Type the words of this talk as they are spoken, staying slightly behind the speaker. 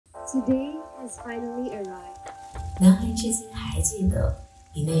Today has finally arrived. 男孩至今还记得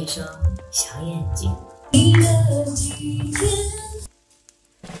你那双小眼睛。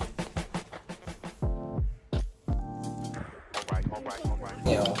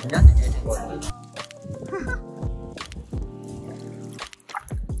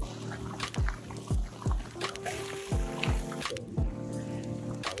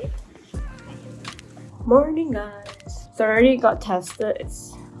Morning guys! So I already got tested.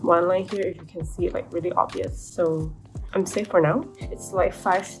 It's one line here, if you can see, like really obvious. So I'm safe for now. It's like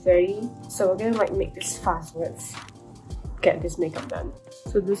 5:30, so we're gonna like make this fast. Let's get this makeup done.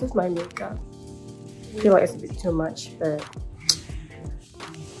 So this is my makeup. I feel like it's a bit too much, but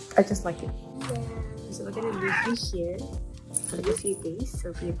I just like it. Yeah. So we're gonna leave you here for a few days.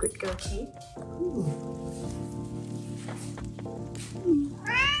 So be a good girl, okay?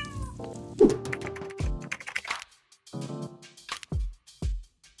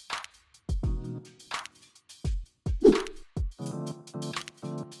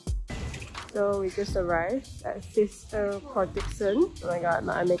 So we just arrived at Sister Cortixon. Oh my god,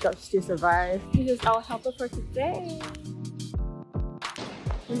 my makeup still survived. This is our helper for today.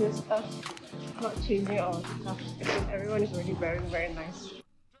 This is us not changing our stuff because everyone is already wearing very nice.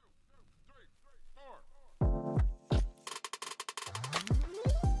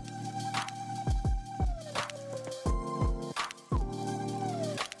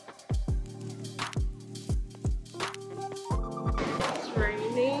 It's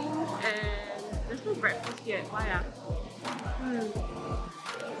raining and there's no breakfast yet. Why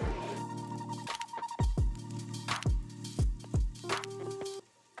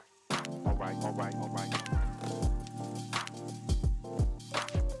Alright.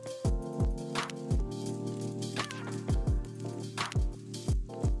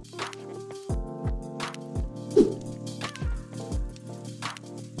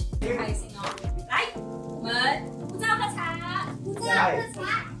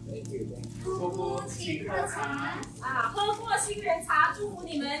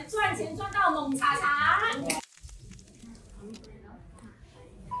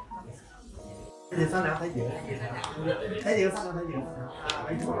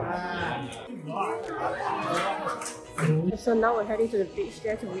 So now we're heading to the beach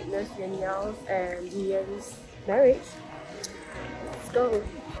there to witness Danielle's and Veeyen's marriage. Let's go!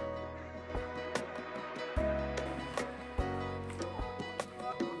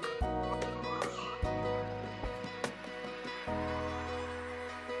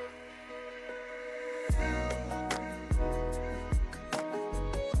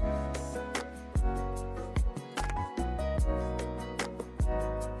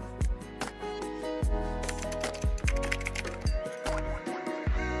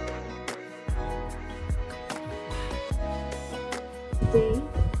 Today,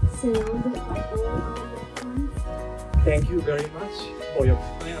 surrounded by all our plants. Thank you very much for your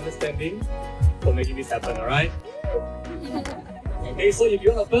kind understanding for making this happen, alright? Okay, so if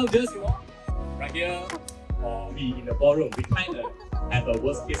you want to film this, right here, or be in the ballroom, we kind of have a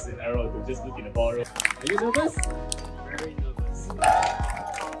worst case scenario to just look in the ballroom. Are you nervous? Very nervous.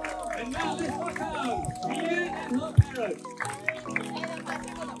 And now let's welcome Veeyen and her parents.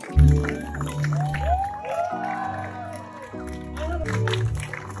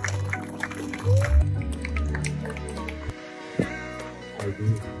 I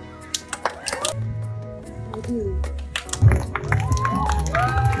do.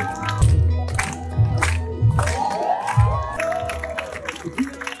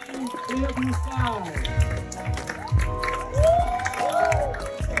 Clear blue sky.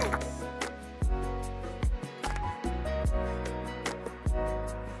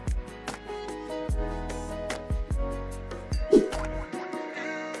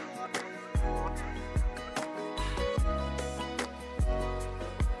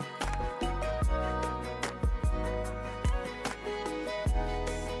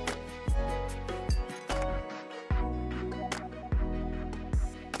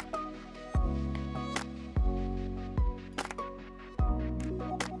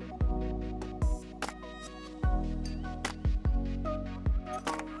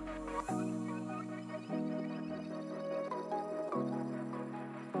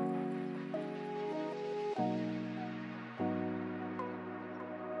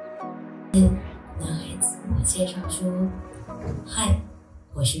男孩自我介绍说：“嗨，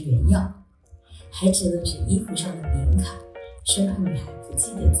我是原耀。”还指了指衣服上的名卡，生怕女孩不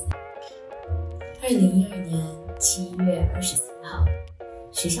记得自己。2012年7月24号，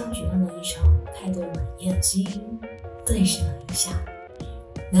学校举办了一场派对晚宴，基因顿时了一下。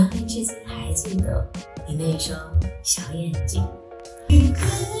男孩至今还记得你那双小眼睛。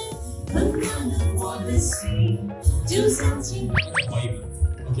可以吗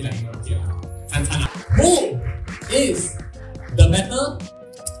？OK 啦，应该 OK 啦。餐啦。Who is the better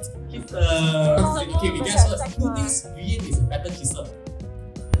kisser? Okay, we guess first. Who thinks Veeyen is a better kisser?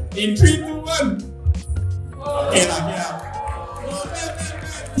 In 3, 2, 1. Okay 啦，OK 啦。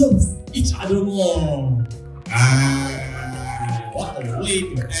Loves each other more. What a way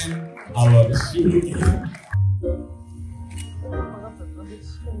to end our shoot.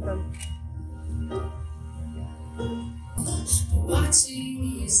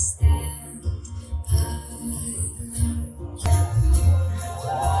 Watching you stand.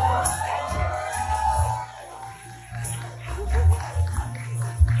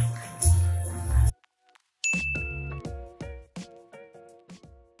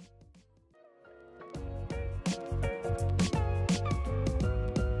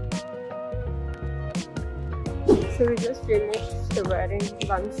 So we just finished the wedding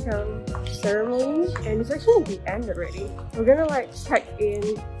luncheon ceremony and it's actually the end already. We're gonna like check in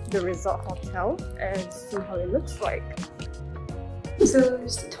the resort hotel and see how it looks like. So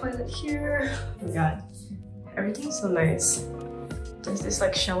there's the toilet here. Oh my god, everything's so nice. There's this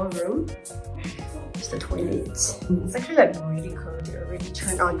like shower room. There's the toilet. It's actually like really cold. They already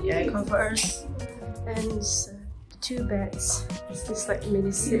turned on the aircon for us. And two beds. There's this like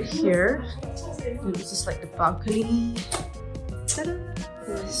mini seat here. And this is like the balcony. Ta-da!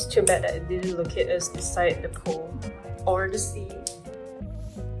 It's too bad that it didn't locate us beside the pool or the sea.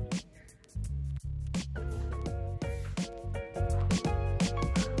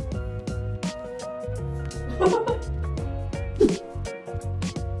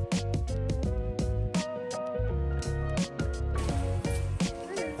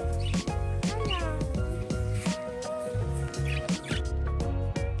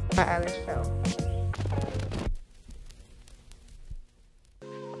 My eyelash fell.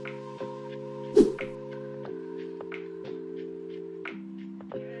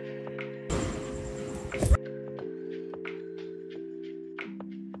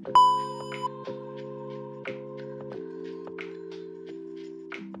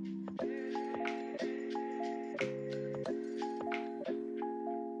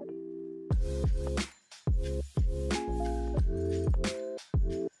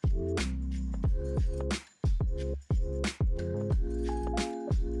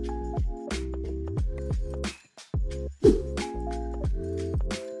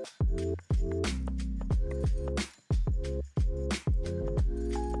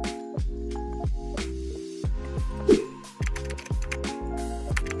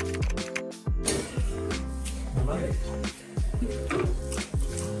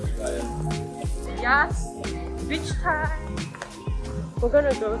 Yes, beach time. We're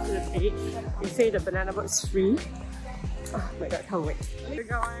gonna go to the beach. They say the banana boat is free. Oh my god, can't wait. We're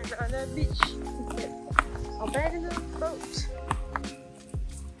going on the beach to get our banana boat.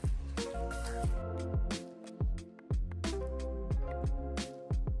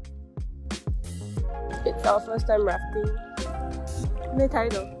 It's our first time rafting. 没睇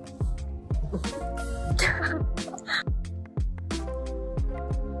到。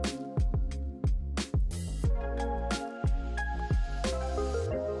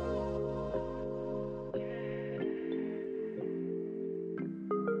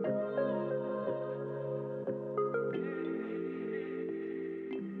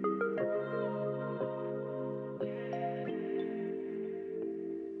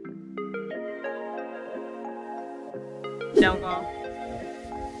两个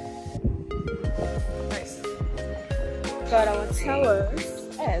nice. Got our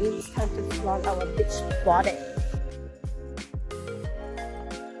towels and it's time to flaunt our beach body.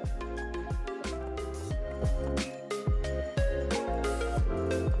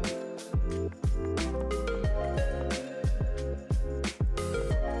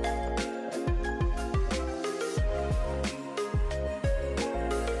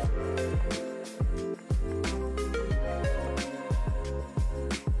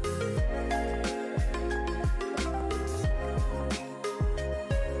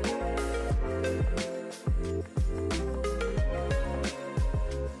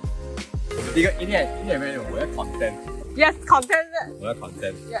 이年咩用？我要 content。 Yes, content. 我要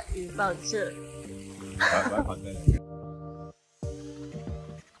content。 Yeah, 以上是。我要 content。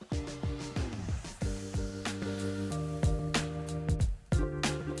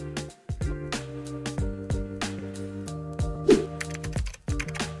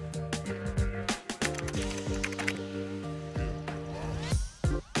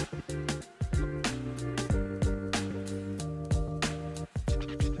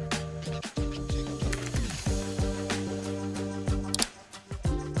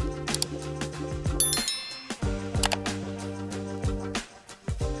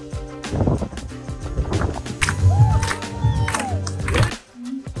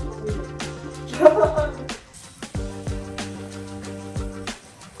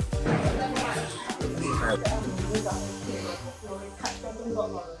Nice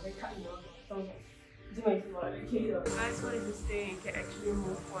one is this thing, you can actually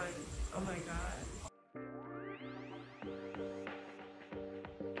move one. Oh my god.